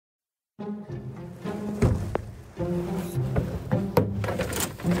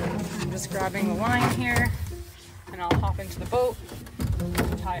I'm just grabbing the line here, and I'll hop into the boat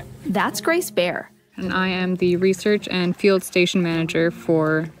and tie up. That's Grace Baer. And I am the research and field station manager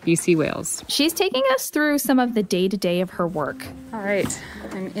for BC Whales. She's taking us through some of the day-to-day of her work. All right,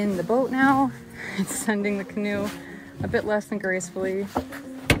 I'm in the boat now. It's sending the canoe a bit less than gracefully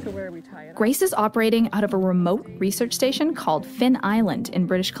to where we tie it up. Grace is operating out of a remote research station called Finn Island in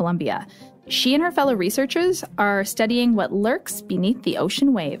British Columbia. She and her fellow researchers are studying what lurks beneath the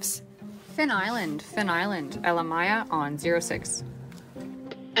ocean waves. Finn Island, Elamaya on 06.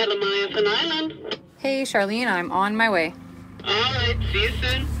 Elamaya, Finn Island. Hey, Charlene, I'm on my way. All right, see you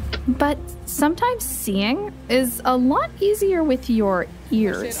soon. But sometimes seeing is a lot easier with your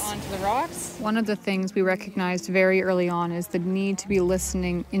ears. Push it onto the rocks. One of the things we recognized very early on is the need to be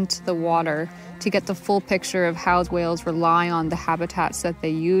listening into the water to get the full picture of how whales rely on the habitats that they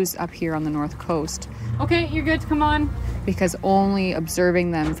use up here on the north coast. Okay, you're good, come on. Because only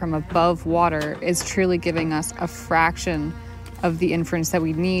observing them from above water is truly giving us a fraction of the inference that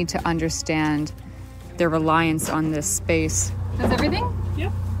we need to understand their reliance on this space. That's everything?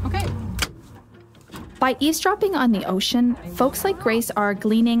 Yep. Okay. By eavesdropping on the ocean, folks like Grace are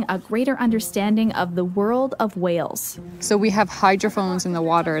gleaning a greater understanding of the world of whales. So we have hydrophones in the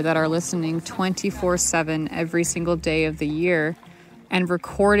water that are listening 24/7 every single day of the year and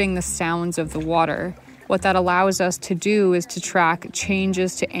recording the sounds of the water. What that allows us to do is to track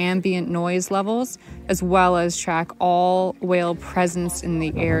changes to ambient noise levels, as well as track all whale presence in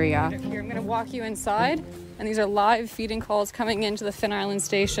the area. Here, I'm gonna walk you inside, and these are live feeding calls coming into the Finn Island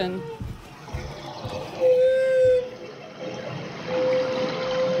station.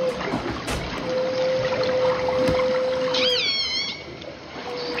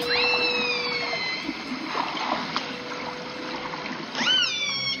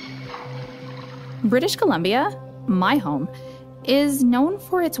 British Columbia, my home, is known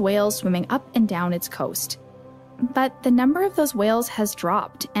for its whales swimming up and down its coast. But the number of those whales has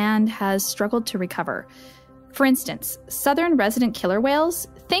dropped and has struggled to recover. For instance, southern resident killer whales,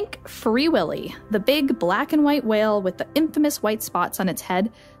 think Free Willy, the big black and white whale with the infamous white spots on its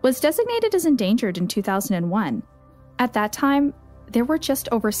head, was designated as endangered in 2001. At that time, there were just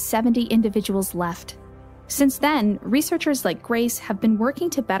over 70 individuals left. Since then, researchers like Grace have been working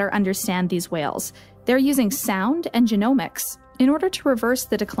to better understand these whales. They're using sound and genomics in order to reverse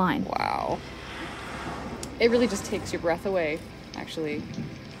the decline. Wow. It really just takes your breath away, actually.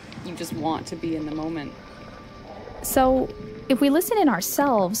 You just want to be in the moment. So, if we listen in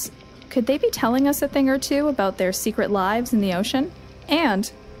ourselves, could they be telling us a thing or two about their secret lives in the ocean? And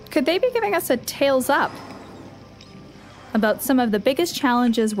could they be giving us a tales up about some of the biggest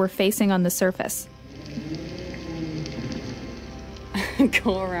challenges we're facing on the surface?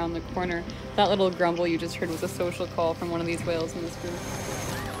 Go around the corner. That little grumble you just heard was a social call from one of these whales in this group.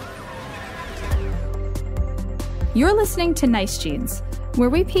 You're listening to Nice Genes, where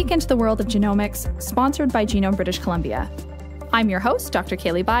we peek into the world of genomics, sponsored by Genome British Columbia. I'm your host, Dr.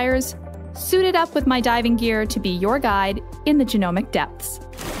 Kaylee Byers, suited up with my diving gear to be your guide in the genomic depths.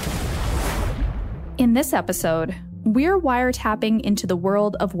 In this episode, we're wiretapping into the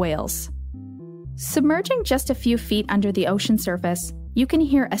world of whales. Submerging just a few feet under the ocean surface, you can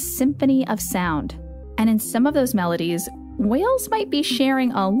hear a symphony of sound. And in some of those melodies, whales might be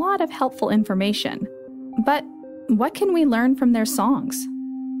sharing a lot of helpful information. But what can we learn from their songs?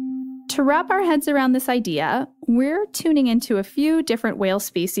 To wrap our heads around this idea, we're tuning into a few different whale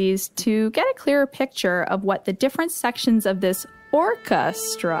species to get a clearer picture of what the different sections of this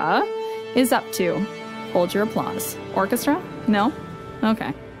orchestra is up to. Hold your applause. Orchestra? No?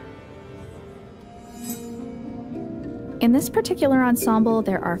 Okay. In this particular ensemble,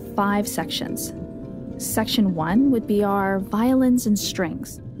 there are 5 sections. Section 1 would be our violins and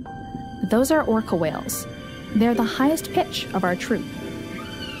strings. Those are orca whales. They're the highest pitch of our troupe.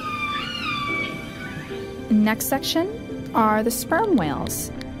 Next section are the sperm whales,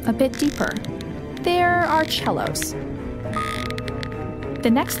 a bit deeper. They're our cellos.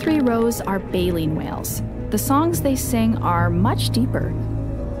 The next 3 rows are baleen whales. The songs they sing are much deeper.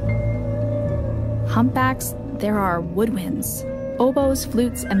 Humpbacks, there are woodwinds, oboes,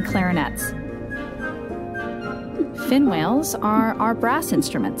 flutes, and clarinets. Fin whales are our brass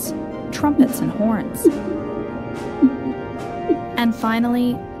instruments, trumpets and horns. And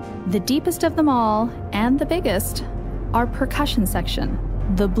finally, the deepest of them all, and the biggest, our percussion section,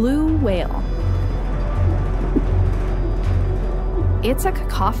 the blue whale. It's a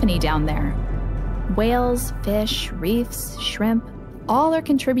cacophony down there. Whales, fish, reefs, shrimp, all are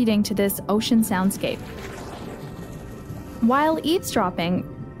contributing to this ocean soundscape. While eavesdropping,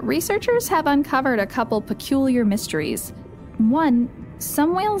 researchers have uncovered a couple peculiar mysteries. One,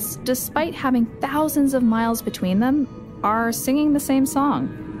 some whales, despite having thousands of miles between them, are singing the same song.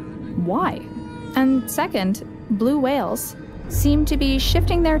 Why? And second, blue whales seem to be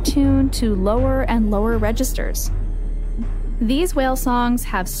shifting their tune to lower and lower registers. These whale songs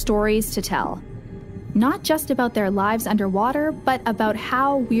have stories to tell, not just about their lives underwater, but about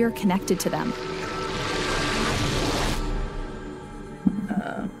how we're connected to them.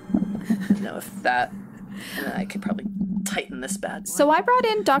 Know if that, I could probably tighten this bad boy. So I brought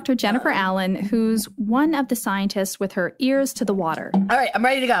in Dr. Jennifer Allen, who's one of the scientists with her ears to the water. All right, I'm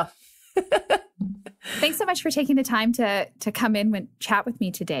ready to go. Thanks so much for taking the time to come in and chat with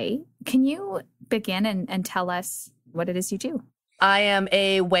me today. Can you begin and tell us what it is you do? I am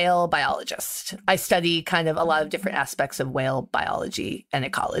a whale biologist. I study kind of a lot of different aspects of whale biology and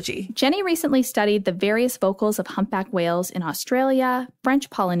ecology. Jenny recently studied the various vocals of humpback whales in Australia,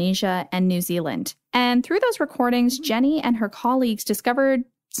 French Polynesia, and New Zealand. And through those recordings, Jenny and her colleagues discovered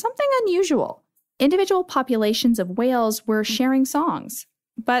something unusual. Individual populations of whales were sharing songs,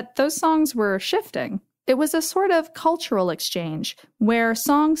 but those songs were shifting. It was a sort of cultural exchange where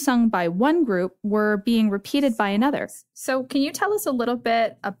songs sung by one group were being repeated by another. So can you tell us a little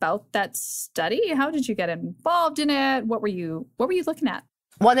bit about that study? How did you get involved in it? What were you looking at?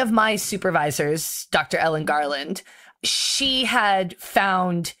 One of my supervisors, Dr. Ellen Garland, she had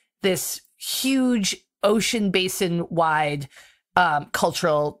found this huge ocean basin wide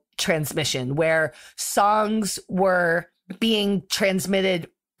cultural transmission where songs were being transmitted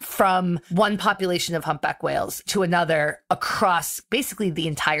from one population of humpback whales to another across basically the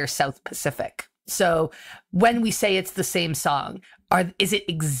entire South Pacific. So when we say it's the same song, is it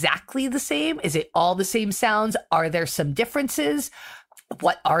exactly the same? Is it all the same sounds? Are there some differences?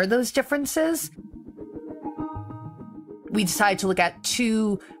 What are those differences? We decided to look at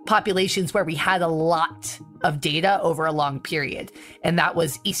two populations where we had a lot of data over a long period, and that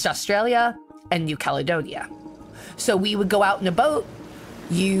was East Australia and New Caledonia. So we would go out in a boat,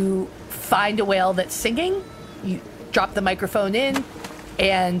 you find a whale that's singing, you drop the microphone in,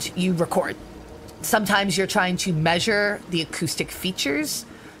 and you record. Sometimes you're trying to measure the acoustic features.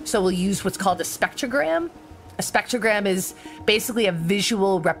 So we'll use what's called a spectrogram. A spectrogram is basically a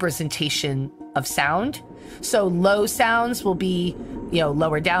visual representation of sound. So low sounds will be,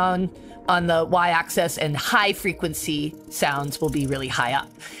 lower down on the y-axis, and high frequency sounds will be really high up.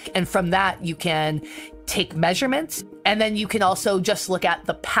 And from that, you can take measurements, and then you can also just look at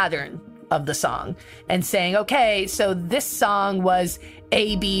the pattern of the song and saying, okay, so this song was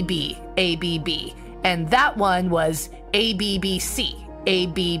ABB, ABB, and that one was ABBC,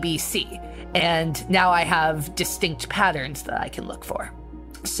 ABBC. And now I have distinct patterns that I can look for.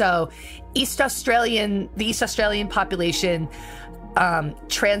 So the East Australian population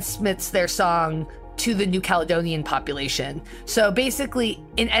transmits their song to the New Caledonian population. So basically,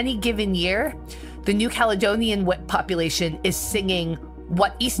 in any given year, the New Caledonian population is singing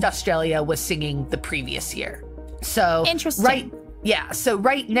what East Australia was singing the previous year. So interesting. So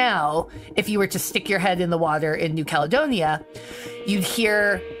right now, if you were to stick your head in the water in New Caledonia, you'd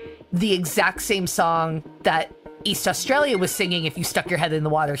hear the exact same song that East Australia was singing if you stuck your head in the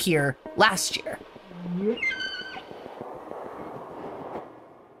water here last year.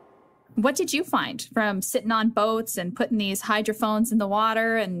 What did you find from sitting on boats and putting these hydrophones in the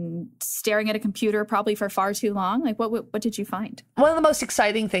water and staring at a computer probably for far too long? Like, what did you find? One of the most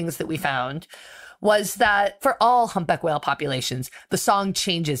exciting things that we found was that for all humpback whale populations, the song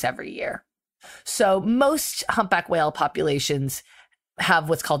changes every year. So most humpback whale populations have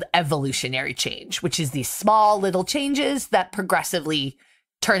what's called evolutionary change, which is these small little changes that progressively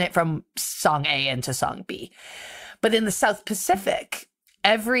turn it from song A into song B. But in the South Pacific,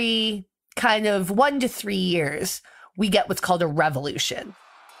 every kind of 1 to 3 years, we get what's called a revolution,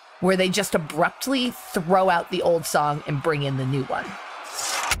 where they just abruptly throw out the old song and bring in the new one.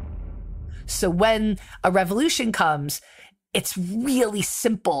 So when a revolution comes, it's really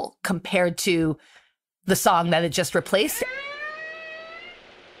simple compared to the song that it just replaced.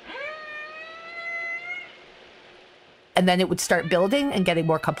 And then it would start building and getting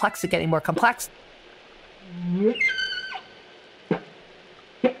more complex and getting more complex.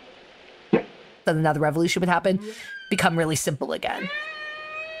 Then another revolution would happen, become really simple again.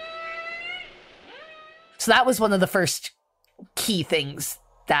 So that was one of the first key things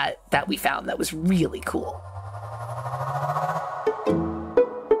that we found that was really cool.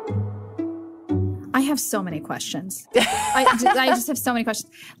 I have so many questions. I just have so many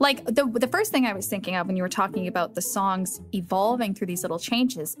questions. Like the first thing I was thinking of when you were talking about the songs evolving through these little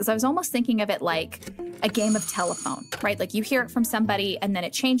changes is I was almost thinking of it like a game of telephone, right? Like you hear it from somebody and then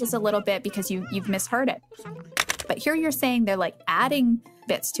it changes a little bit because you've misheard it. But here you're saying they're like adding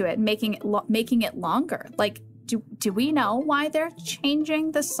bits to it, making it longer. Like, do we know why they're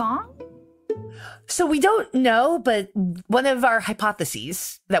changing the song? So we don't know, but one of our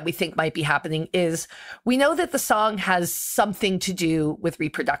hypotheses that we think might be happening is we know that the song has something to do with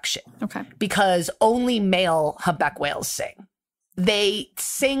reproduction. Okay. Because only male humpback whales sing. They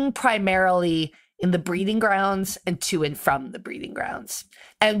sing primarily in the breeding grounds and to and from the breeding grounds.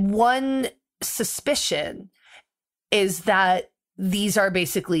 And one suspicion is that these are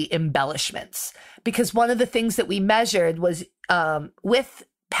basically embellishments. Because one of the things that we measured was with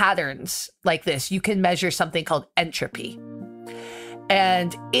patterns like this, you can measure something called entropy.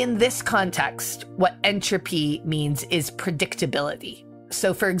 And in this context, what entropy means is predictability.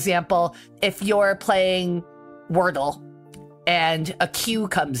 So for example, if you're playing Wordle and a Q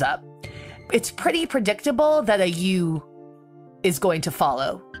comes up, it's pretty predictable that a U is going to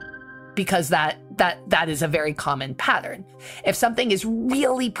follow because that is a very common pattern. If something is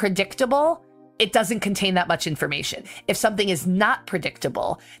really predictable, it doesn't contain that much information. If something is not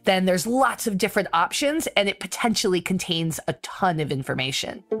predictable, then there's lots of different options and it potentially contains a ton of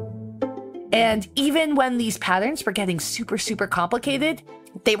information. And even when these patterns were getting super, super complicated,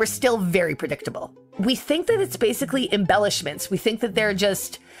 they were still very predictable. We think that it's basically embellishments. We think that they're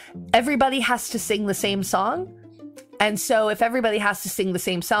just, everybody has to sing the same song. And so if everybody has to sing the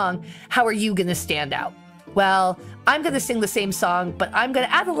same song, how are you gonna stand out? Well, I'm gonna sing the same song, but I'm gonna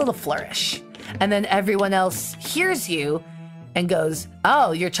add a little flourish. And then everyone else hears you and goes,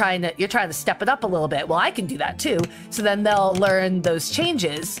 oh, you're trying to step it up a little bit. Well, I can do that too. So then they'll learn those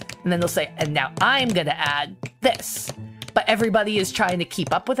changes and then they'll say, and now I'm going to add this. But everybody is trying to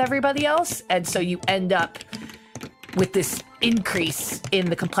keep up with everybody else. And so you end up with this increase in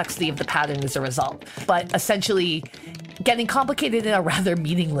the complexity of the pattern as a result, but essentially getting complicated in a rather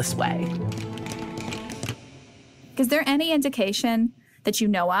meaningless way. Is there any indication that you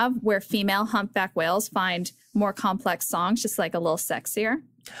know of where female humpback whales find more complex songs just like a little sexier?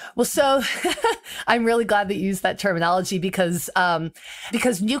 Well, so I'm really glad that you used that terminology because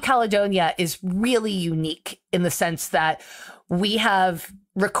New Caledonia is really unique in the sense that we have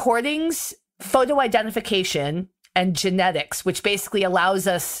recordings, photo identification, and genetics, which basically allows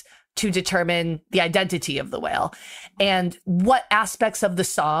us to determine the identity of the whale and what aspects of the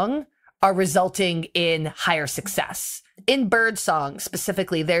song are resulting in higher success. In birdsong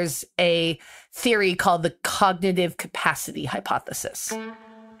specifically, there's a theory called the cognitive capacity hypothesis.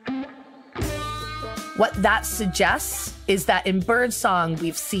 What that suggests is that in birdsong,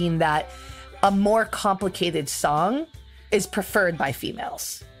 we've seen that a more complicated song is preferred by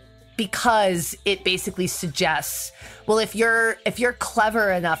females because it basically suggests, well, if you're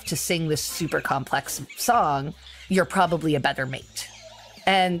clever enough to sing this super complex song, you're probably a better mate.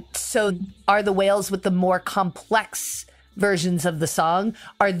 And so are the whales with the more complex versions of the song,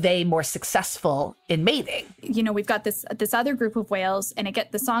 are they more successful in mating? You know, we've got this other group of whales and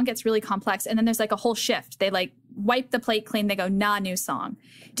the song gets really complex and then there's like a whole shift. They like wipe the plate clean. They go, nah, new song.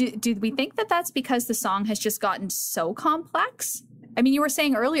 Do we think that that's because the song has just gotten so complex? I mean, you were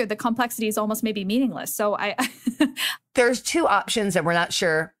saying earlier the complexity is almost maybe meaningless. So There's two options and we're not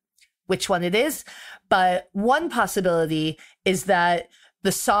sure which one it is. But one possibility is that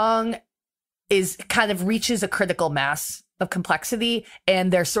the song is kind of reaches a critical mass of complexity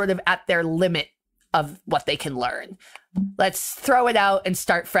and they're sort of at their limit of what they can learn. Let's throw it out and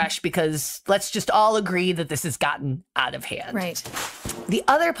start fresh because let's just all agree that this has gotten out of hand. Right. The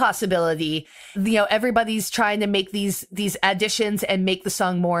other possibility, you know, everybody's trying to make these additions and make the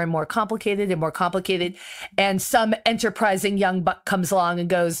song more and more complicated and more complicated. And some enterprising young buck comes along and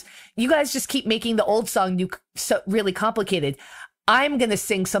goes, you guys just keep making the old song so really complicated. I'm going to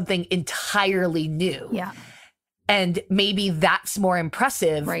sing something entirely new. Yeah. And maybe that's more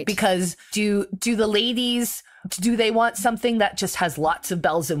impressive, right? Because do the ladies, do they want something that just has lots of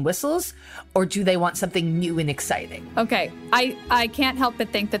bells and whistles, or do they want something new and exciting? Okay. I can't help but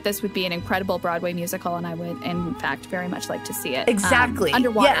think that this would be an incredible Broadway musical, and I would, in fact, very much like to see it. Exactly.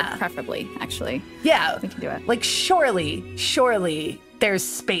 Underwater, preferably, actually. Yeah. We can do it. Like, surely there's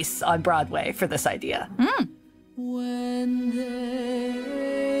space on Broadway for this idea. Mm. When they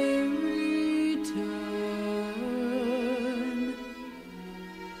return,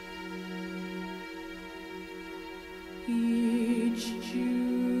 each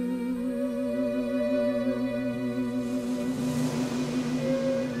June,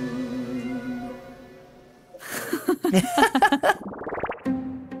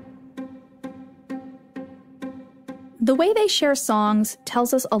 The way they share songs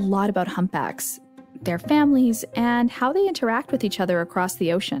tells us a lot about humpbacks, their families, and how they interact with each other across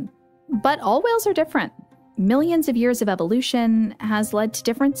the ocean. But all whales are different. Millions of years of evolution has led to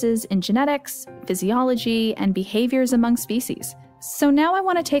differences in genetics, physiology, and behaviors among species. So now I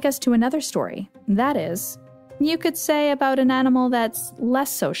want to take us to another story. That is, you could say about an animal that's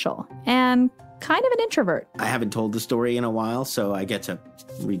less social and kind of an introvert. I haven't told the story in a while, so I get to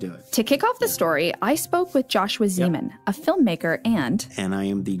redo it. To kick off the story, I spoke with Joshua Zeeman, a filmmaker and I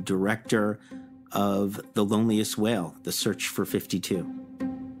am the director of The Loneliest Whale, The Search for 52.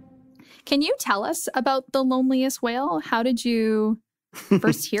 Can you tell us about The Loneliest Whale? How did you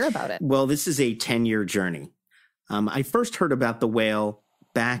first hear about it? Well, this is a 10-year journey. I first heard about the whale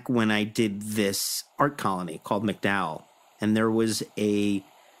back when I did this art colony called McDowell. And there was a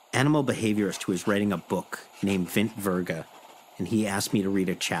animal behaviorist who was writing a book named Vint Verga. And he asked me to read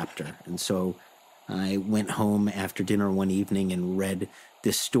a chapter. And so I went home after dinner one evening and read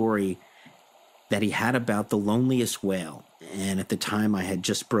this story that he had about the loneliest whale. And at the time, I had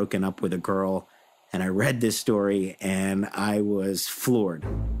just broken up with a girl, and I read this story, and I was floored.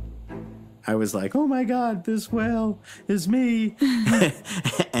 I was like, oh my God, this whale is me.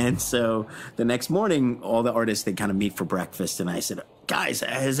 And so the next morning, all the artists, they kind of meet for breakfast, and I said, guys,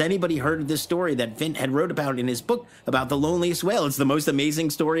 has anybody heard of this story that Vint had wrote about in his book about the loneliest whale? It's the most amazing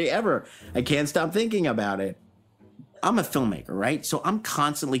story ever. I can't stop thinking about it. I'm a filmmaker, right? So I'm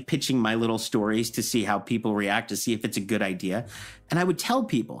constantly pitching my little stories to see how people react, to see if it's a good idea. And I would tell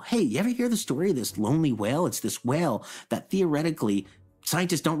people, hey, you ever hear the story of this lonely whale? It's this whale that theoretically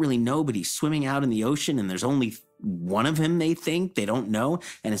scientists don't really know, but he's swimming out in the ocean and there's only one of him, they think. They don't know.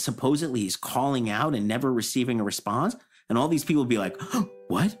 And it's supposedly he's calling out and never receiving a response. And all these people would be like, oh,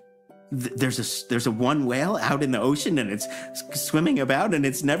 what? There's a one whale out in the ocean and it's swimming about and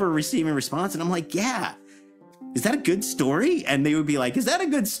it's never receiving a response. And I'm like, yeah. Is that a good story? And they would be like, is that a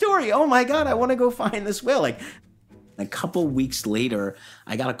good story? Oh my God, I want to go find this whale. Like a couple weeks later,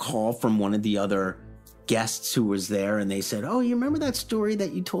 I got a call from one of the other guests who was there, and they said, oh, you remember that story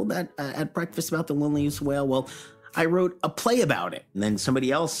that you told that at breakfast about the loneliest whale? Well, I wrote a play about it. And then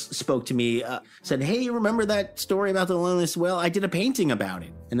somebody else spoke to me, said, hey, you remember that story about the loneliest whale? I did a painting about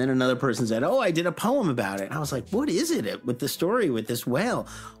it. And then another person said, oh, I did a poem about it. And I was like, what is it with the story with this whale?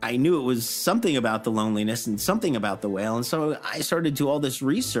 I knew it was something about the loneliness and something about the whale. And so I started to do all this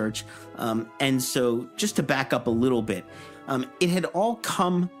research. And so just to back up a little bit, it had all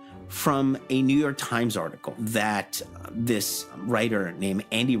come from a New York Times article that this writer named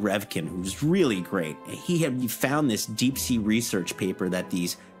Andy Revkin, who's really great, he had found this deep sea research paper that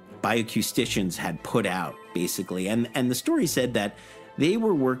these bioacousticians had put out, basically. And the story said that they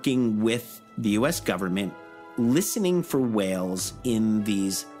were working with the US government, listening for whales in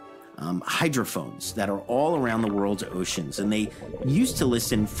these hydrophones that are all around the world's oceans. And they used to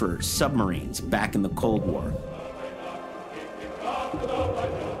listen for submarines back in the Cold War.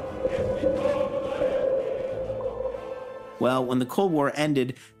 Well, when the Cold War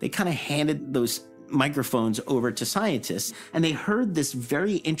ended, they kind of handed those microphones over to scientists, and they heard this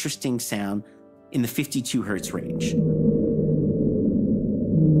very interesting sound in the 52 hertz range.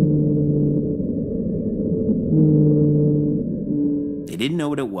 They didn't know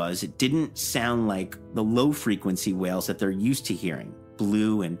what it was. It didn't sound like the low frequency whales that they're used to hearing,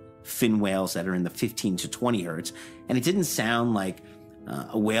 blue and fin whales that are in the 15 to 20 hertz. And it didn't sound like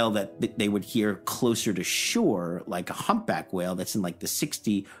a whale that they would hear closer to shore, like a humpback whale that's in like the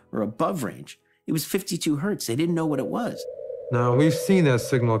 60 or above range. It was 52 hertz. They didn't know what it was. Now, we've seen that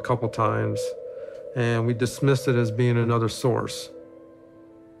signal a couple times, and we dismissed it as being another source.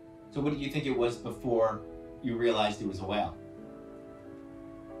 So what do you think it was before you realized it was a whale?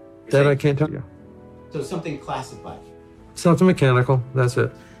 That I can't tell you. So something classified. Something mechanical, that's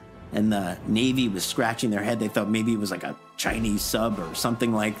it. And the Navy was scratching their head. They thought maybe it was like a Chinese sub or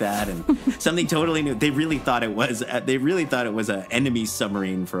something like that, and something totally new. They really thought it was an enemy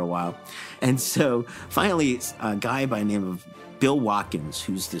submarine for a while. And so finally, a guy by the name of Bill Watkins,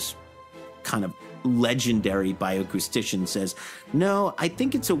 who's this kind of legendary bioacoustician, says, no, I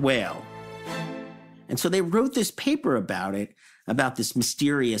think it's a whale. And so they wrote this paper about it, about this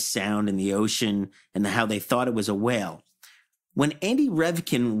mysterious sound in the ocean and how they thought it was a whale. When Andy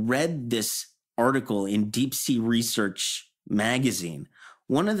Revkin read this article in Deep Sea Research magazine,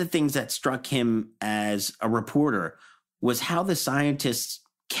 one of the things that struck him as a reporter was how the scientists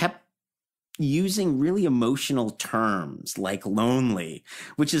kept using really emotional terms like lonely,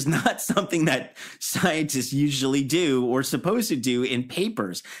 which is not something that scientists usually do or supposed to do in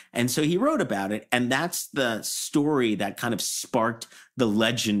papers. And so he wrote about it. And that's the story that kind of sparked the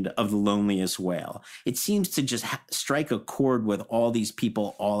legend of the loneliest whale. It seems to just strike a chord with all these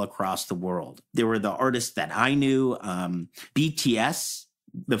people all across the world. There were the artists that I knew, BTS,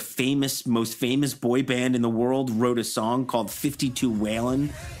 the most famous boy band in the world, wrote a song called 52 Whalin'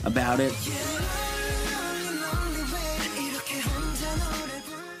 about it.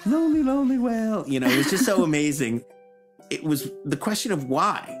 Lonely, lonely whale. You know, it was just so amazing. It was the question of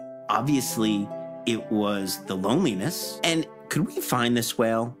why. Obviously, it was the loneliness. And could we find this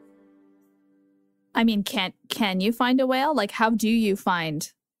whale? I mean, can you find a whale? Like, how do you find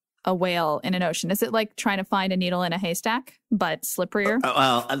a whale in an ocean? Is it like trying to find a needle in a haystack, but slipperier?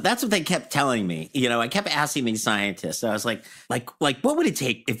 Well, that's what they kept telling me. You know, I kept asking these scientists. I was like, what would it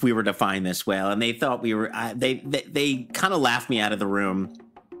take if we were to find this whale? And they thought we were. They kind of laughed me out of the room.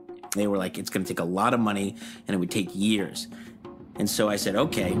 They were like, it's going to take a lot of money, and it would take years. And so I said,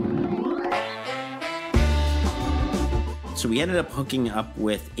 okay. So we ended up hooking up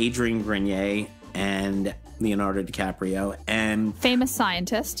with Adrian Grenier and Leonardo DiCaprio and famous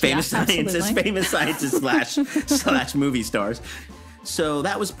scientist slash movie stars. So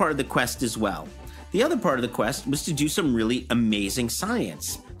that was part of the quest as well. The other part of the quest was to do some really amazing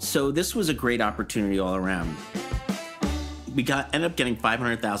science. So this was a great opportunity all around. We ended up getting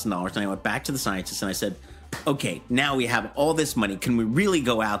 $500,000, and I went back to the scientists and I said, okay, now we have all this money. Can we really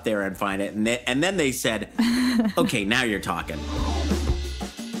go out there and find it? And then they said, okay, now you're talking.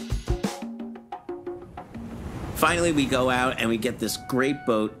 Finally, we go out and we get this great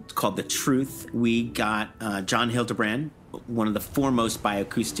boat called the Truth. We got John Hildebrand, one of the foremost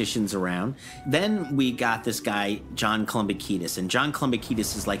bioacousticians around. Then we got this guy, John Klumbakidis. And John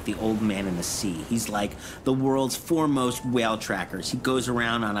Klumbakidis is like the old man in the sea. He's like the world's foremost whale trackers. He goes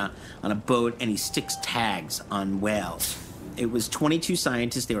around on a boat and he sticks tags on whales. It was 22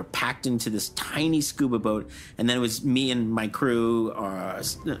 scientists. They were packed into this tiny scuba boat. And then it was me and my crew, our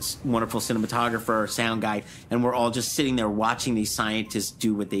wonderful cinematographer, sound guy, and we're all just sitting there watching these scientists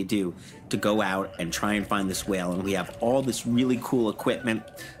do what they do to go out and try and find this whale. And we have all this really cool equipment,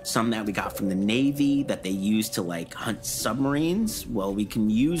 some that we got from the Navy that they use to like hunt submarines. Well, we can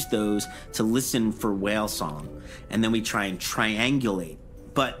use those to listen for whale song. And then we try and triangulate.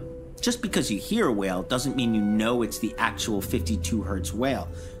 But just because you hear a whale doesn't mean you know it's the actual 52 hertz whale.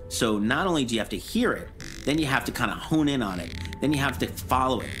 So not only do you have to hear it, then you have to kind of hone in on it. Then you have to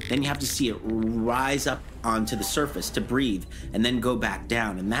follow it. Then you have to see it rise up onto the surface to breathe and then go back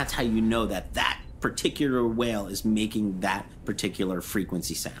down. And that's how you know that that particular whale is making that particular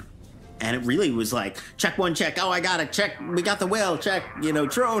frequency sound. And it really was like, check one, check. Oh, I got it. Check. We got the whale. Check. You know,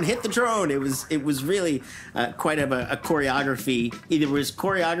 drone. Hit the drone. It was really quite of a choreography. Either it was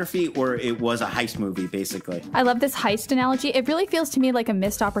choreography or it was a heist movie, basically. I love this heist analogy. It really feels to me like a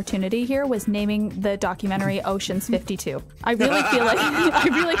missed opportunity here was naming the documentary Ocean's 52. I really feel like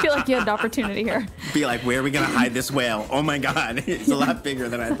you had an opportunity here. Be like, where are we gonna hide this whale? Oh my God, it's a lot bigger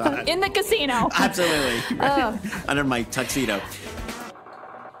than I thought. In the casino. Absolutely. Under my tuxedo.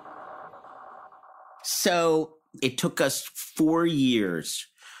 So it took us 4 years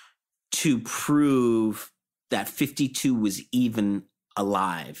to prove that 52 was even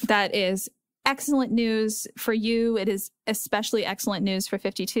alive. That is excellent news for you. It is especially excellent news for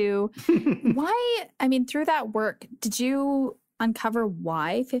 52. Why, I mean, through that work, did you uncover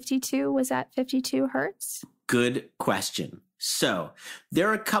why 52 was at 52 hertz? Good question. So there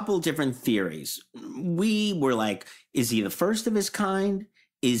are a couple different theories. We were like, is he the first of his kind?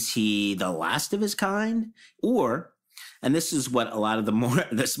 Is he the last of his kind? Or, and this is what a lot of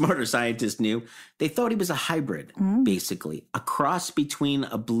the smarter scientists knew, they thought he was a hybrid, basically, a cross between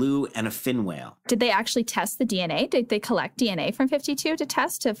a blue and a fin whale. Did they actually test the DNA? Did they collect DNA from 52 to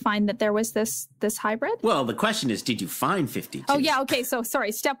test to find that there was this hybrid? Well, the question is, did you find 52? Oh, yeah. Okay. So,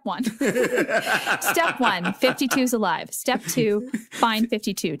 sorry. Step one. Step one, 52's alive. Step two, find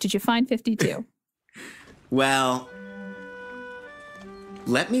 52. Did you find 52? Well,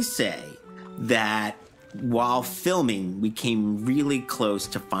 let me say that while filming, we came really close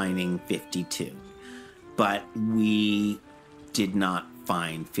to finding 52, but we did not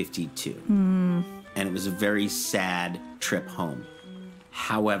find 52. And it was a very sad trip home.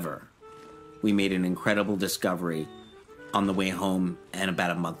 However, we made an incredible discovery on the way home and about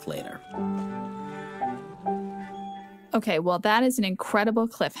a month later. Okay, well, that is an incredible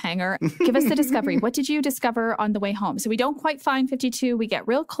cliffhanger. Give us the discovery. What did you discover on the way home? So we don't quite find 52. We get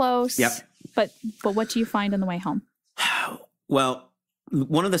real close. Yep. But what do you find on the way home? Well,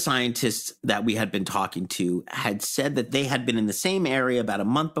 One of the scientists that we had been talking to had said that they had been in the same area about a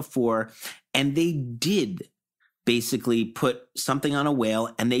month before, and they did basically put something on a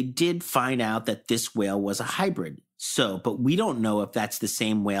whale, and they did find out that this whale was a hybrid. So, but we don't know if that's the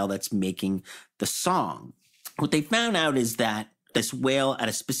same whale that's making the song. What they found out is that this whale at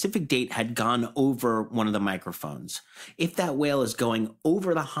a specific date had gone over one of the microphones. If that whale is going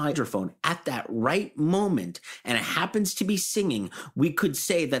over the hydrophone at that right moment and it happens to be singing, we could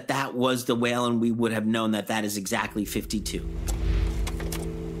say that that was the whale, and we would have known that that is exactly 52.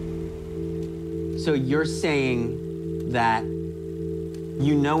 So you're saying that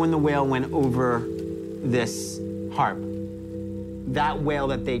you know when the whale went over this harp, that whale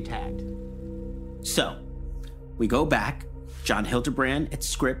that they tagged. So we go back. John Hildebrand at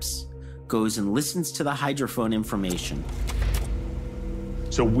Scripps goes and listens to the hydrophone information.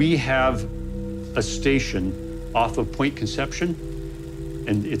 So we have a station off of Point Conception,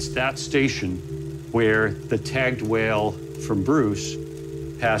 and it's that station where the tagged whale from Bruce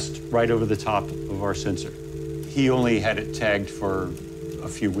passed right over the top of our sensor. He only had it tagged for a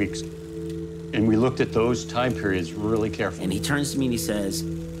few weeks. And we looked at those time periods really carefully. And he turns to me and he says,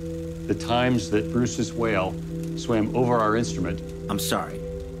 the times that Bruce's whale swam over our instrument, I'm sorry,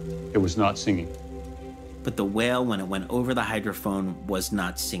 it was not singing. But the whale, when it went over the hydrophone, was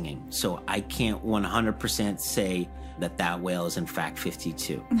not singing. So I can't 100% say that that whale is in fact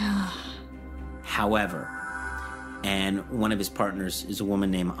 52. However, and one of his partners is a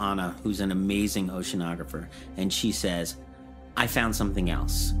woman named Anna, who's an amazing oceanographer. And she says, I found something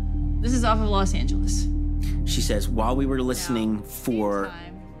else. This is off of Los Angeles. She says, while we were listening for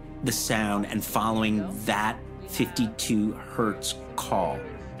the sound and following that 52 hertz call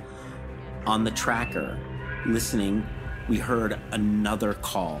on the tracker, listening, we heard another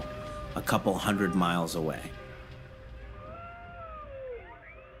call a couple 100 miles away.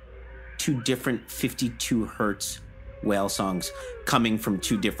 Two different 52 hertz whale songs coming from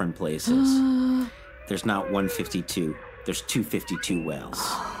two different places. There's not one 52, there's two 52 whales.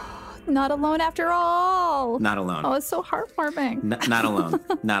 Not alone after all. Not alone. Oh, it's so heartwarming. Not alone.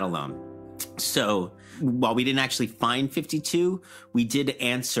 Not alone. So while we didn't actually find 52, we did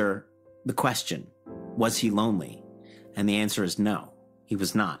answer the question, was he lonely? And the answer is no, he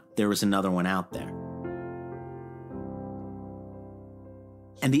was not. There was another one out there.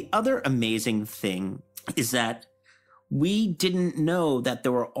 And the other amazing thing is that we didn't know that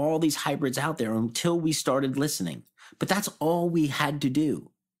there were all these hybrids out there until we started listening. But that's all we had to do.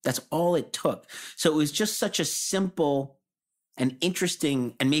 That's all it took. So it was just such a simple and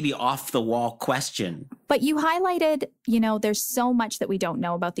interesting and maybe off the wall question. But you highlighted, there's so much that we don't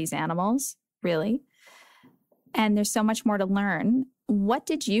know about these animals, really. And there's so much more to learn. What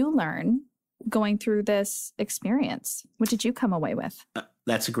did you learn going through this experience? What did you come away with?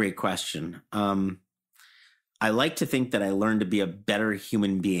 That's a great question. I like to think that I learned to be a better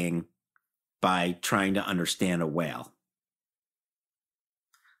human being by trying to understand a whale.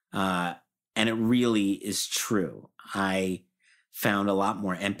 And it really is true. I found a lot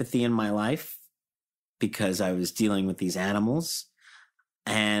more empathy in my life because I was dealing with these animals.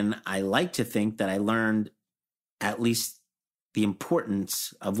 And I like to think that I learned at least the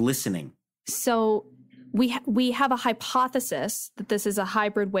importance of listening. So we have a hypothesis that this is a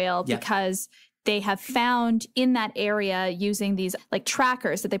hybrid whale because they have found in that area using these like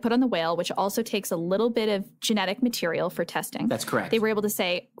trackers that they put on the whale, which also takes a little bit of genetic material for testing. That's correct. They were able to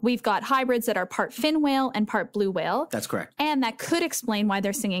say, we've got hybrids that are part fin whale and part blue whale. That's correct. And that could explain why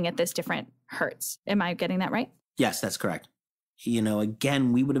they're singing at this different hertz. Am I getting that right? Yes, that's correct.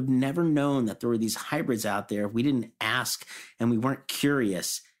 Again, we would have never known that there were these hybrids out there if we didn't ask and we weren't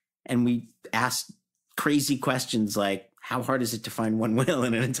curious. And we asked crazy questions like, how hard is it to find one whale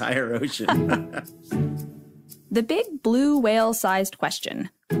in an entire ocean? The big blue whale-sized question,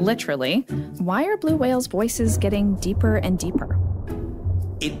 literally, why are blue whales' voices getting deeper and deeper?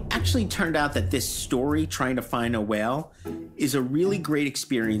 It actually turned out that this story, trying to find a whale, is a really great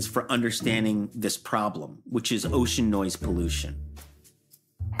experience for understanding this problem, which is ocean noise pollution.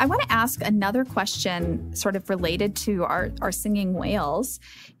 I want to ask another question sort of related to our singing whales.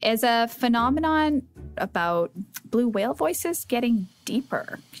 Is a phenomenon about blue whale voices getting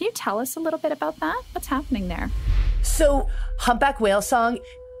deeper. Can you tell us a little bit about that? What's happening there? So humpback whale song,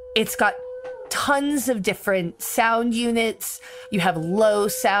 it's got tons of different sound units. You have low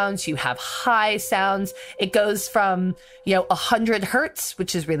sounds, you have high sounds. It goes from, 100 hertz,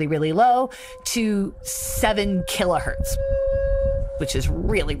 which is really, really low, to 7 kilohertz, which is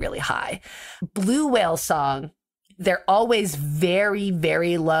really, really high. Blue whale song, they're always very,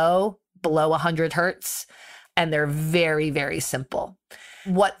 very low, below 100 hertz. and they're very, very simple.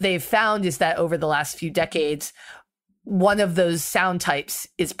 What they've found is that over the last few decades, one of those sound types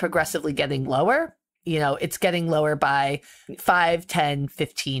is progressively getting lower. It's getting lower by 5, 10,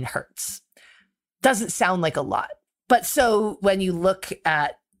 15 hertz. Doesn't sound like a lot. But so when you look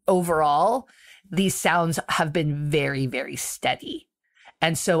at overall, these sounds have been very, very steady.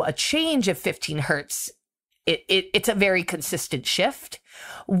 And so a change of 15 hertz, it's a very consistent shift.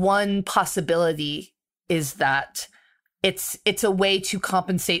 One possibility is that it's a way to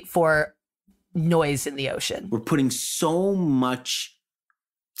compensate for noise in the ocean. We're putting so much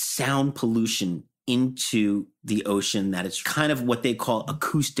sound pollution into the ocean that it's kind of what they call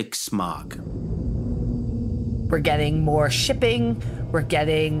acoustic smog. We're getting more shipping, we're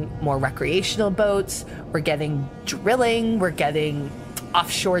getting more recreational boats, we're getting drilling, we're getting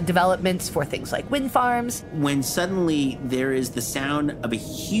offshore developments for things like wind farms. When suddenly there is the sound of a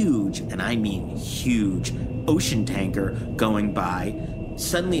huge, and I mean huge, ocean tanker going by,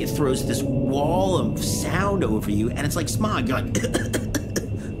 suddenly it throws this wall of sound over you, and it's like smog. You're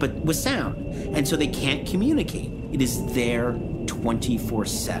like, but with sound. And so they can't communicate. It is there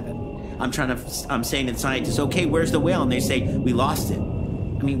 24/7. I'm saying to scientists, okay, where's the whale? And they say, we lost it.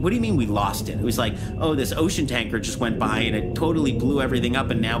 I mean, what do you mean we lost it? It was like, oh, this ocean tanker just went by and it totally blew everything up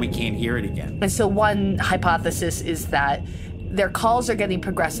and now we can't hear it again. And so one hypothesis is that their calls are getting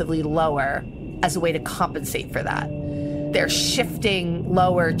progressively lower as a way to compensate for that. They're shifting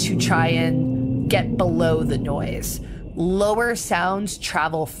lower to try and get below the noise. Lower sounds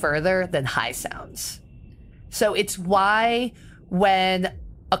travel further than high sounds. So it's why when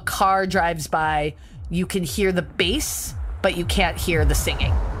a car drives by, you can hear the bass, but you can't hear the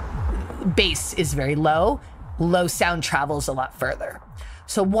singing. Bass is very low. Low sound travels a lot further.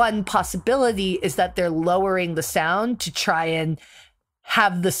 So one possibility is that they're lowering the sound to try and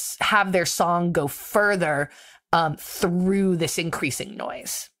have their song go further through this increasing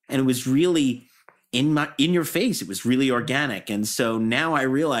noise. And it was really in your face. It was really organic. And so now I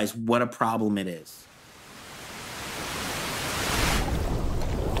realize what a problem it is.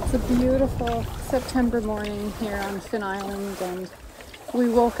 It's a beautiful September morning here on Finn Island, and we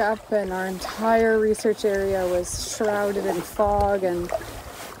woke up and our entire research area was shrouded in fog, and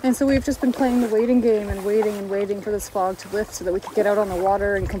so we've just been playing the waiting game and waiting for this fog to lift so that we could get out on the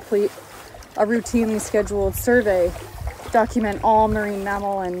water and complete a routinely scheduled survey, document all marine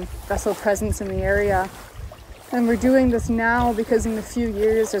mammal and vessel presence in the area. And we're doing this now because in a few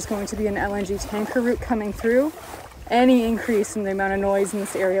years there's going to be an LNG tanker route coming through. Any increase in the amount of noise in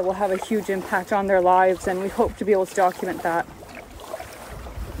this area will have a huge impact on their lives, and we hope to be able to document that.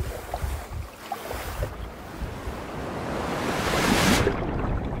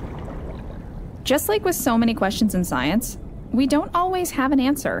 Just like with so many questions in science, we don't always have an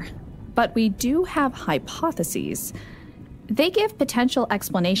answer, but we do have hypotheses. They give potential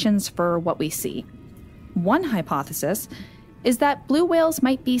explanations for what we see. One hypothesis is that blue whales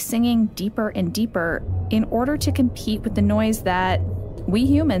might be singing deeper and deeper in order to compete with the noise that we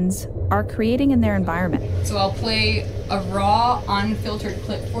humans are creating in their environment. So I'll play a raw, unfiltered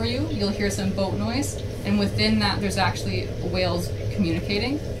clip for you. You'll hear some boat noise, and within that there's actually whales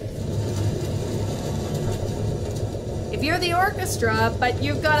communicating. If you're the orchestra, but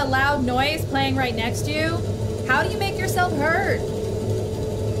you've got a loud noise playing right next to you, how do you make yourself heard?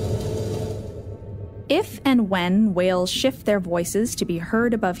 If and when whales shift their voices to be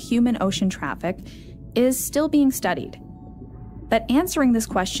heard above human ocean traffic is still being studied. But answering this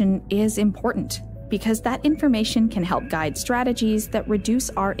question is important because that information can help guide strategies that reduce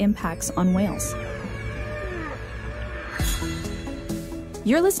our impacts on whales.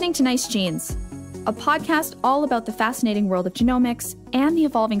 You're listening to Nice Genes, a podcast all about the fascinating world of genomics and the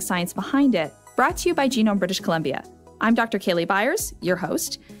evolving science behind it, brought to you by Genome British Columbia. I'm Dr. Kaylee Byers, your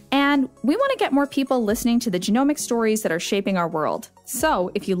host, and we want to get more people listening to the genomic stories that are shaping our world.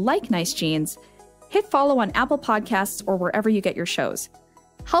 So if you like Nice Genes, hit follow on Apple Podcasts or wherever you get your shows.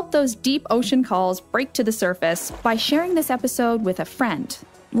 Help those deep ocean calls break to the surface by sharing this episode with a friend,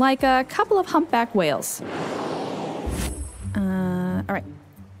 like a couple of humpback whales. All right.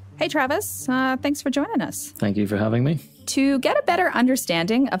 Hey, Travis, thanks for joining us. Thank you for having me. To get a better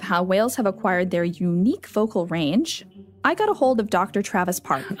understanding of how whales have acquired their unique vocal range, I got a hold of Dr. Travis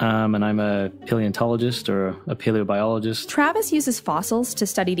Park. And I'm a paleontologist or a Paeleobiologist. Travis uses fossils to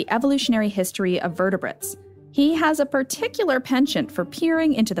study the evolutionary history of vertebrates. He has a particular penchant for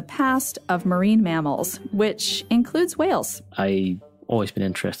peering into the past of marine mammals, which includes whales. I've always been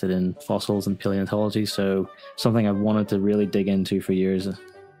interested in fossils and paleontology, so something I've wanted to really dig into for years.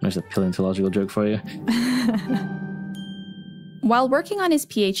 There's a paleontological joke for you. While working on his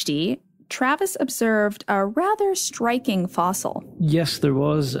PhD, Travis observed a rather striking fossil. Yes, there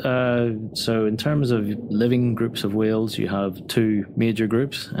was. So in terms of living groups of whales, you have two major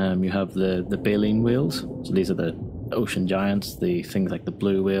groups. You have the baleen whales. So these are the ocean giants, the things like the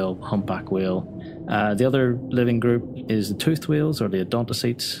blue whale, humpback whale. The other living group is the toothed whales, or the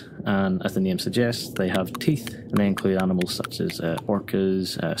odontocetes. And as the name suggests, they have teeth, and they include animals such as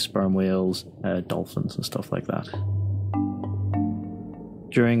orcas, sperm whales, dolphins, and stuff like that.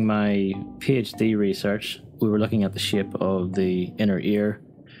 During my PhD research, we were looking at the shape of the inner ear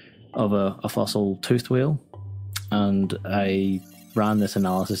of a fossil toothed whale, and I ran this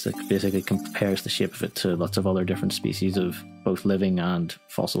analysis that basically compares the shape of it to lots of other different species of both living and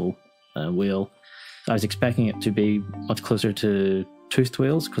fossil whale. I was expecting it to be much closer to toothed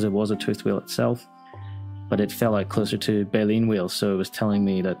whales because it was a toothed whale itself, but it fell out closer to baleen whales, so it was telling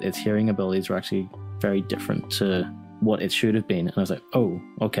me that its hearing abilities were actually very different to what it should have been. And I was like, oh,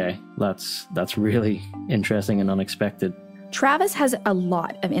 okay, that's really interesting and unexpected. Travis has a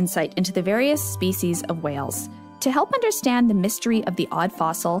lot of insight into the various species of whales. To help understand the mystery of the odd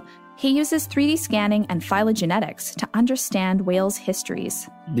fossil, he uses 3D scanning and phylogenetics to understand whales' histories.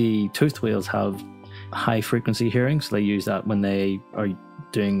 The toothed whales have high-frequency hearing, so they use that when they are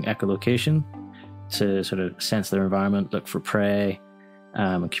doing echolocation to sort of sense their environment, look for prey,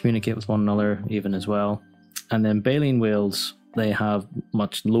 and communicate with one another even as well. And then baleen whales, they have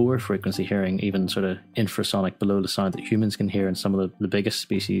much lower frequency hearing, even sort of infrasonic, below the sound that humans can hear in some of the biggest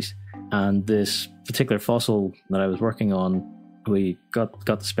species. And this particular fossil that I was working on, we got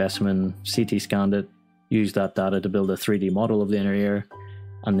the specimen, CT scanned it, used that data to build a 3D model of the inner ear.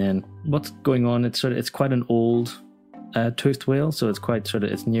 And then what's going on, it's quite an old toothed whale, so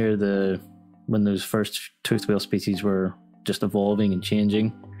it's near when those first toothed whale species were just evolving and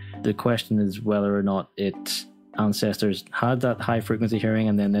changing. The question is whether or not its ancestors had that high frequency hearing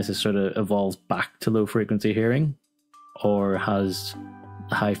and then this has sort of evolved back to low frequency hearing, or has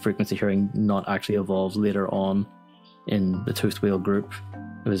high frequency hearing not actually evolved later on in the toothed whale group.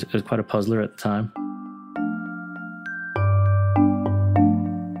 It was quite a puzzler at the time.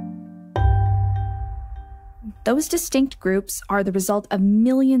 Those distinct groups are the result of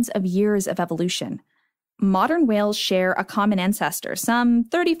millions of years of evolution. Modern whales share a common ancestor some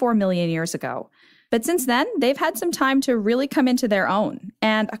 34 million years ago. But since then, they've had some time to really come into their own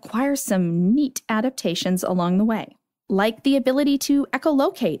and acquire some neat adaptations along the way, like the ability to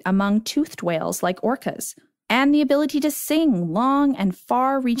echolocate among toothed whales like orcas, and the ability to sing long and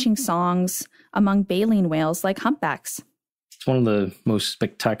far-reaching songs among baleen whales like humpbacks. It's one of the most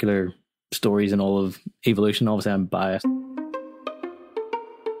spectacular stories in all of evolution. Obviously, I'm biased.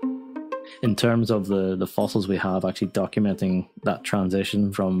 In terms of the fossils we have actually documenting that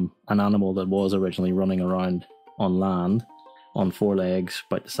transition from an animal that was originally running around on land on four legs,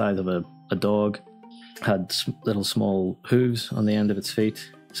 about the size of a dog, had little small hooves on the end of its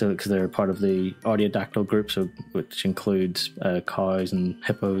feet, so because they're part of the artiodactyl group, so which includes cows and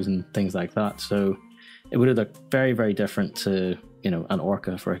hippos and things like that. So it would have looked very, very different to, an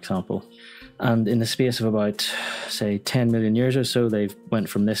orca, for example. And in the space of about, say, 10 million years or so, they've went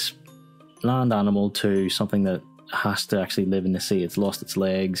from this land animal to something that has to actually live in the sea. It's lost its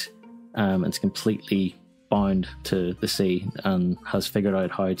legs, and it's completely bound to the sea and has figured out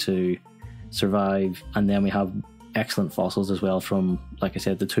how to survive. And then we have excellent fossils as well from, like I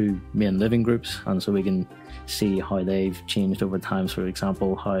said, the two main living groups, and so we can see how they've changed over time. So, for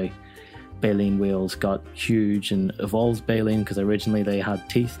example, how baleen whales got huge and evolved baleen because originally they had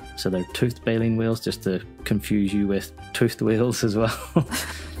teeth, so they're toothed baleen whales, just to confuse you with toothed whales as well.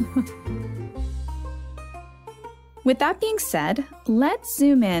 With that being said, let's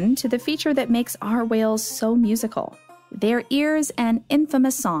zoom in to the feature that makes our whales so musical: their ears and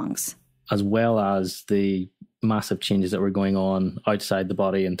infamous songs. As well as the massive changes that were going on outside the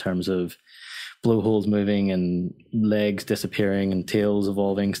body in terms of blowholes moving and legs disappearing and tails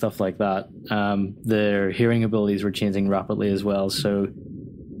evolving, stuff like that. Their hearing abilities were changing rapidly as well. So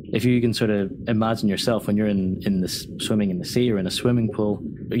if you can sort of imagine yourself when you're in this swimming in the sea or in a swimming pool,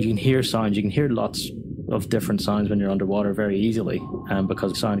 you can hear sounds. You can hear lots of different sounds when you're underwater very easily,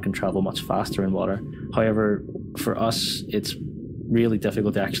 because sound can travel much faster in water. However, for us, it's really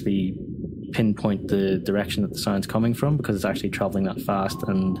difficult to actually pinpoint the direction that the sound's coming from because it's actually traveling that fast,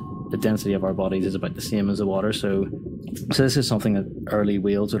 and the density of our bodies is about the same as the water. So this is something that early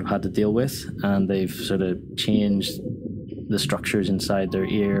whales would have had to deal with, and they've sort of changed the structures inside their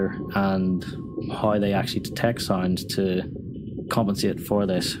ear and how they actually detect sounds to compensate for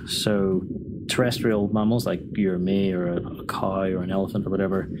this. So terrestrial mammals like you or me or a cow or an elephant or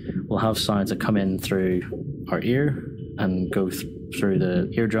whatever will have sounds that come in through our ear and go through the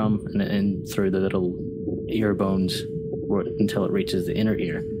eardrum and in through the little ear bones until it reaches the inner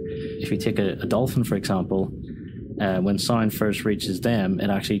ear. If you take a dolphin, for example, when sound first reaches them, it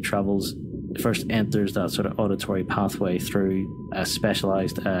actually first enters that sort of auditory pathway through a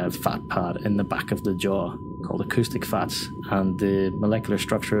specialized fat pad in the back of the jaw called acoustic fats. And the molecular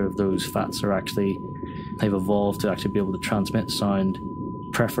structure of those fats they've evolved to actually be able to transmit sound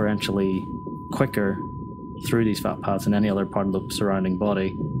preferentially quicker through these fat pads than any other part of the surrounding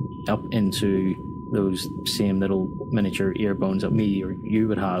body up into those same little miniature ear bones that me or you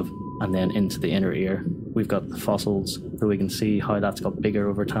would have, and then into the inner ear. We've got the fossils so we can see how that's got bigger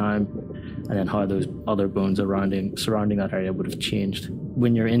over time, and then how those other bones surrounding that area would have changed.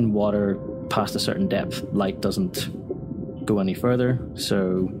 When you're in water past a certain depth, light doesn't go any further,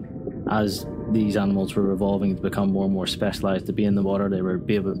 so as these animals were evolving to become more and more specialized to be in the water, they were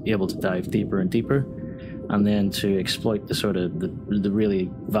able to dive deeper and deeper, and then to exploit the sort of the really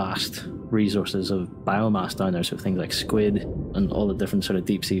vast resources of biomass down there, so things like squid and all the different sort of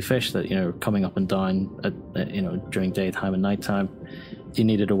deep sea fish that are coming up and down at during daytime and nighttime. You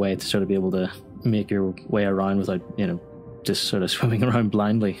needed a way to sort of be able to make your way around without just sort of swimming around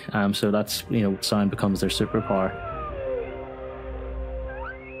blindly. So that's sound becomes their superpower.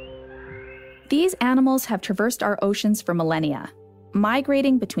 These animals have traversed our oceans for millennia,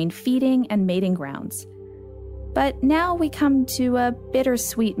 migrating between feeding and mating grounds. But now we come to a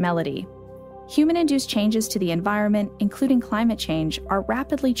bittersweet melody. Human-induced changes to the environment, including climate change, are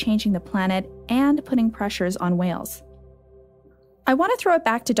rapidly changing the planet and putting pressures on whales. I want to throw it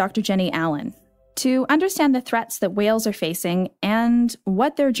back to Dr. Jenny Allen to understand the threats that whales are facing and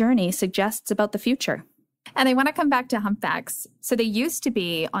what their journey suggests about the future. And I want to come back to humpbacks. So they used to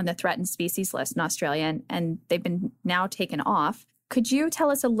be on the threatened species list in Australia, and they've been now taken off. Could you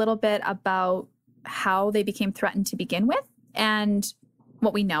tell us a little bit about how they became threatened to begin with and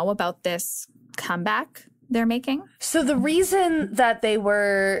what we know about this comeback they're making? So the reason that they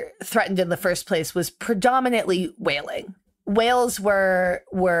were threatened in the first place was predominantly whaling. Whales were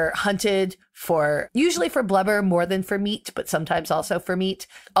hunted usually for blubber more than for meat, but sometimes also for meat.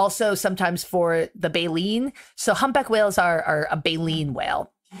 Also sometimes for the baleen. So humpback whales are a baleen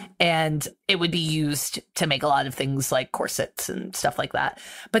whale. And it would be used to make a lot of things like corsets and stuff like that.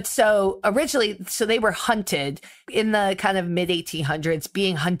 But so originally, they were hunted in the kind of mid 1800s,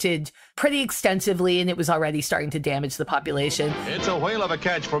 being hunted pretty extensively, and it was already starting to damage the population. It's a whale of a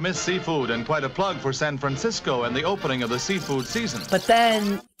catch for Miss Seafood and quite a plug for San Francisco and the opening of the seafood season. But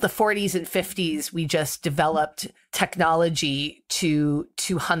then the 40s and 50s, we just developed technology to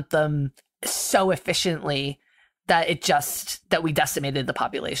hunt them so efficiently that we decimated the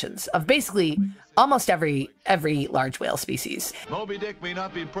populations of basically almost every large whale species. Moby Dick may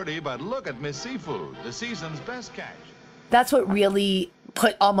not be pretty, but look at Miss Seafood, the season's best catch. That's what really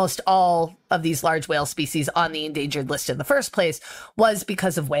put almost all of these large whale species on the endangered list in the first place, was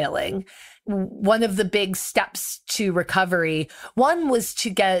because of whaling. One of the big steps to recovery, one was to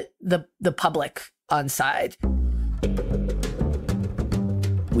get the public on side.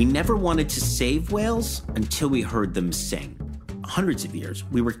 We never wanted to save whales until we heard them sing. Hundreds of years,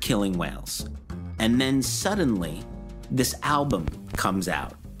 we were killing whales. And then suddenly, this album comes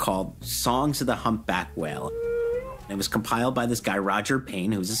out called Songs of the Humpback Whale. It was compiled by this guy, Roger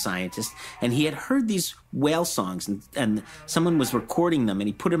Payne, who's a scientist, and he had heard these whale songs, and someone was recording them, and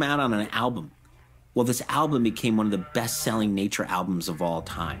he put them out on an album. Well, this album became one of the best-selling nature albums of all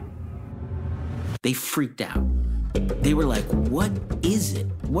time. They freaked out. They were like, what is it?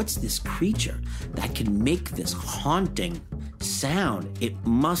 What's this creature that can make this haunting sound? It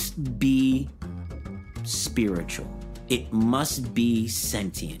must be spiritual. It must be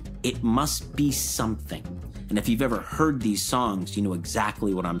sentient. It must be something. And if you've ever heard these songs, you know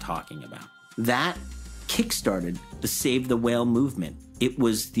exactly what I'm talking about. That kickstarted the Save the Whale movement. It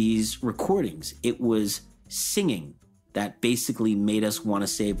was these recordings. It was singing that basically made us want to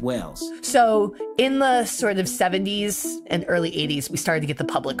save whales. So in the sort of 70s and early 80s, we started to get the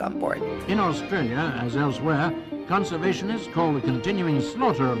public on board. In Australia, as elsewhere, conservationists call the continuing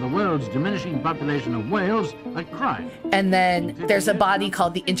slaughter of the world's diminishing population of whales a crime. And then there's a body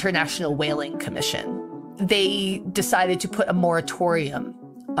called the International Whaling Commission. They decided to put a moratorium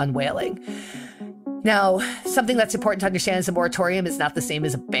on whaling. Now, something that's important to understand is a moratorium is not the same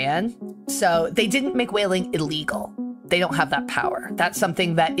as a ban. So they didn't make whaling illegal. They don't have that power. That's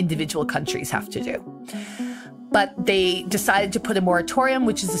something that individual countries have to do. But they decided to put a moratorium,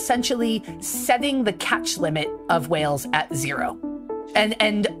 which is essentially setting the catch limit of whales at 0.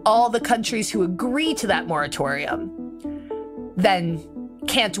 And all the countries who agree to that moratorium then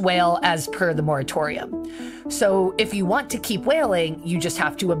can't whale as per the moratorium. So if you want to keep whaling, you just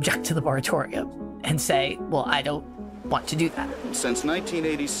have to object to the moratorium and say, well, I don't want to do that. Since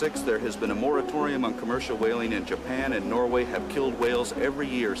 1986, there has been a moratorium on commercial whaling, and Japan and Norway have killed whales every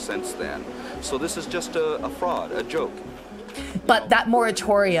year since then. So this is just a fraud, a joke. But that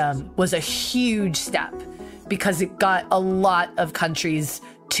moratorium was a huge step because it got a lot of countries,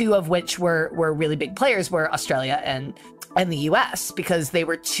 two of which were really big players, were Australia and the US, because they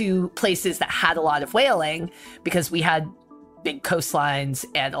were two places that had a lot of whaling because we had big coastlines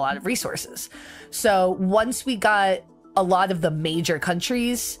and a lot of resources. So once we got a lot of the major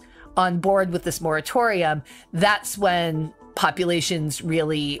countries on board with this moratorium, that's when populations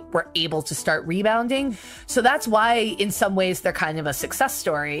really were able to start rebounding. So that's why in some ways they're kind of a success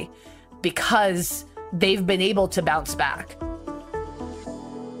story, because they've been able to bounce back.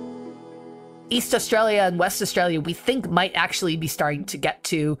 East Australia and West Australia, we think, might actually be starting to get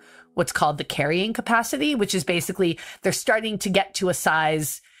to what's called the carrying capacity, which is basically they're starting to get to a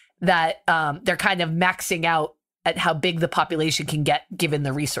size that they're kind of maxing out at how big the population can get given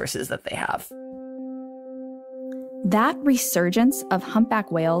the resources that they have. That resurgence of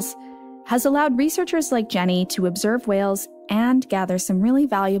humpback whales has allowed researchers like Jenny to observe whales and gather some really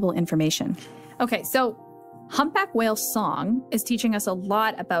valuable information. Okay, so humpback whale song is teaching us a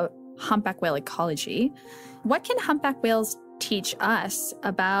lot about humpback whale ecology. What can humpback whales teach us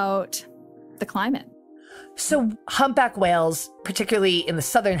about the climate? So humpback whales, particularly in the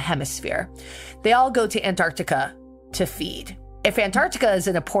southern hemisphere, they all go to Antarctica to feed. If Antarctica is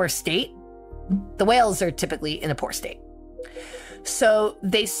in a poor state, the whales are typically in a poor state. So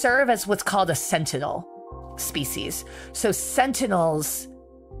they serve as what's called a sentinel species. So sentinels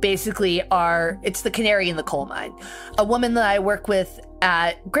basically it's the canary in the coal mine. A woman that I work with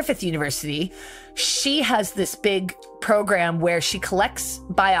at Griffith University, she has this big program where she collects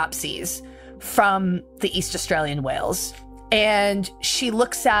biopsies from the East Australian whales, and she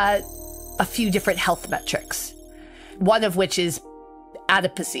looks at a few different health metrics, one of which is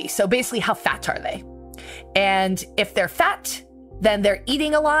adiposity. So basically, how fat are they? And if they're fat, then they're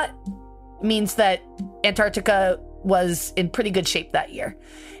eating a lot, means that Antarctica was in pretty good shape that year.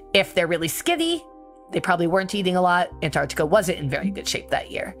 If they're really skinny, they probably weren't eating a lot. Antarctica wasn't in very good shape that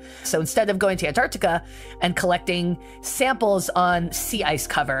year. So instead of going to Antarctica and collecting samples on sea ice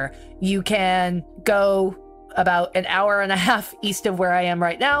cover, you can go about an hour and a half east of where I am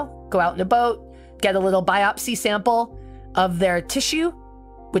right now, go out in a boat, get a little biopsy sample of their tissue,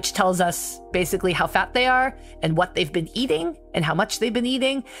 which tells us basically how fat they are and what they've been eating and how much they've been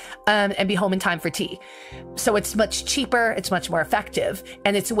eating, and be home in time for tea. So it's much cheaper, it's much more effective,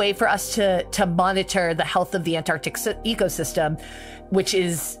 and it's a way for us to monitor the health of the Antarctic ecosystem, which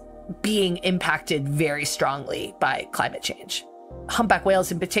is being impacted very strongly by climate change. Humpback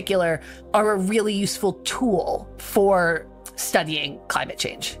whales in particular are a really useful tool for studying climate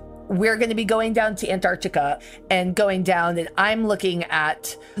change. We're going to be going down to Antarctica and I'm looking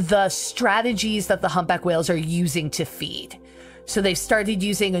at the strategies that the humpback whales are using to feed. So they've started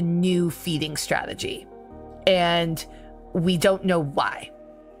using a new feeding strategy, and we don't know why.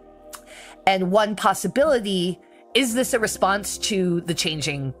 And one possibility, is this a response to the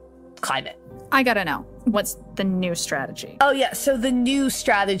changing climate? I gotta know, what's the new strategy? Oh yeah, so the new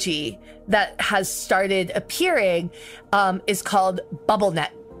strategy that has started appearing is called bubble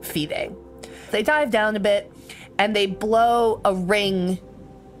net feeding. They dive down a bit and they blow a ring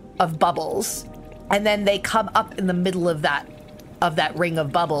of bubbles, and then they come up in the middle of that ring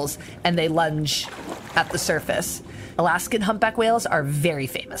of bubbles and they lunge at the surface. Alaskan humpback whales are very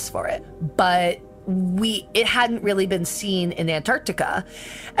famous for it, but it hadn't really been seen in Antarctica.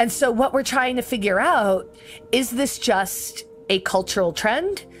 And so what we're trying to figure out, is this just a cultural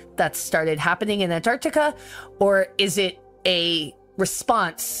trend that's started happening in Antarctica, or is it a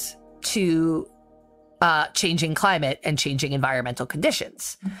response to changing climate and changing environmental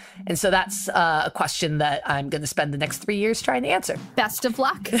conditions? And so that's a question that I'm going to spend the next 3 years trying to answer. Best of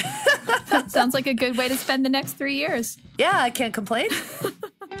luck. That sounds like a good way to spend the next 3 years. Yeah, I can't complain.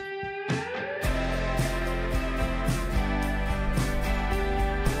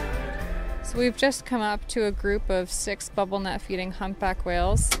 So we've just come up to a group of 6 bubble net feeding humpback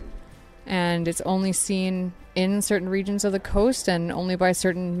whales, and it's only seen in certain regions of the coast and only by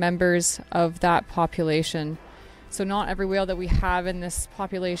certain members of that population. So not every whale that we have in this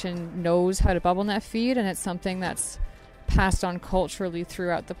population knows how to bubble net feed, and it's something that's passed on culturally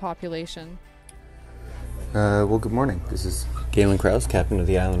throughout the population. Well, good morning. This is Galen Krause, captain of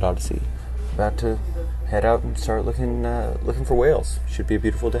the Island Odyssey. About to head out and start looking for whales. Should be a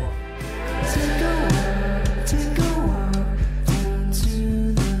beautiful day. To go up into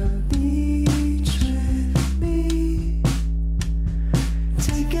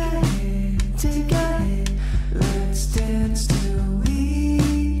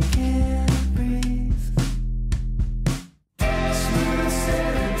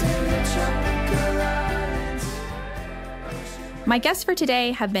My guests for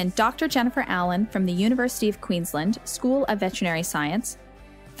today have been Dr. Jennifer Allen from the University of Queensland School of Veterinary Science,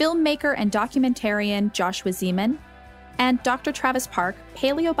 filmmaker and documentarian Joshua Zeeman, and Dr. Travis Park,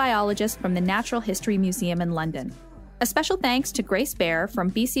 paleobiologist from the Natural History Museum in London. A special thanks to Grace Baer from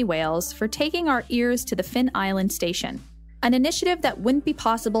BC Wales for taking our ears to the Fin Island Station, an initiative that wouldn't be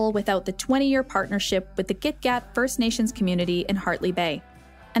possible without the 20-year partnership with the Gitgat First Nations community in Hartley Bay.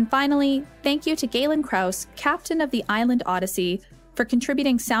 And finally, thank you to Galen Krause, captain of the Island Odyssey, for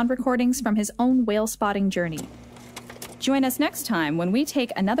contributing sound recordings from his own whale spotting journey. Join us next time when we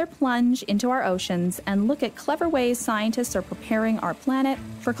take another plunge into our oceans and look at clever ways scientists are preparing our planet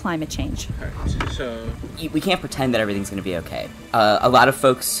for climate change. So we can't pretend that everything's going to be okay. A lot of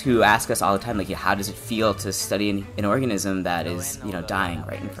folks who ask us all the time, like, how does it feel to study an organism that is, dying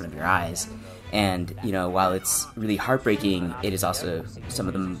right in front of your eyes? And, while it's really heartbreaking, it is also some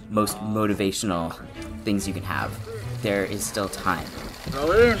of the most motivational things you can have. There is still time.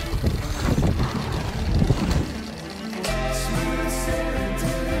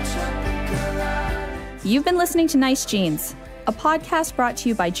 You've been listening to Nice Genes, a podcast brought to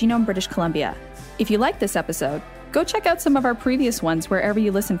you by Genome British Columbia. If you like this episode, go check out some of our previous ones wherever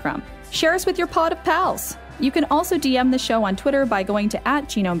you listen from. Share us with your pod of pals. You can also DM the show on Twitter by going to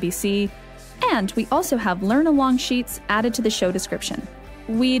 @GenomeBC. And we also have learn-along sheets added to the show description.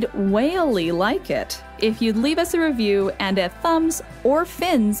 We'd whaley like it if you'd leave us a review and a thumbs or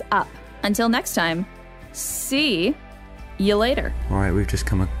fins up. Until next time, see you later. All right, we've just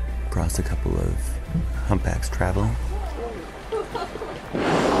come across a couple of humpbacks traveling.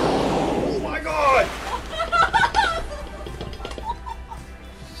 Oh my God!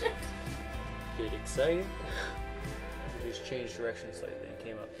 Get excited. We just changed direction slightly and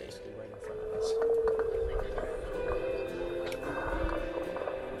came up basically right in front of us.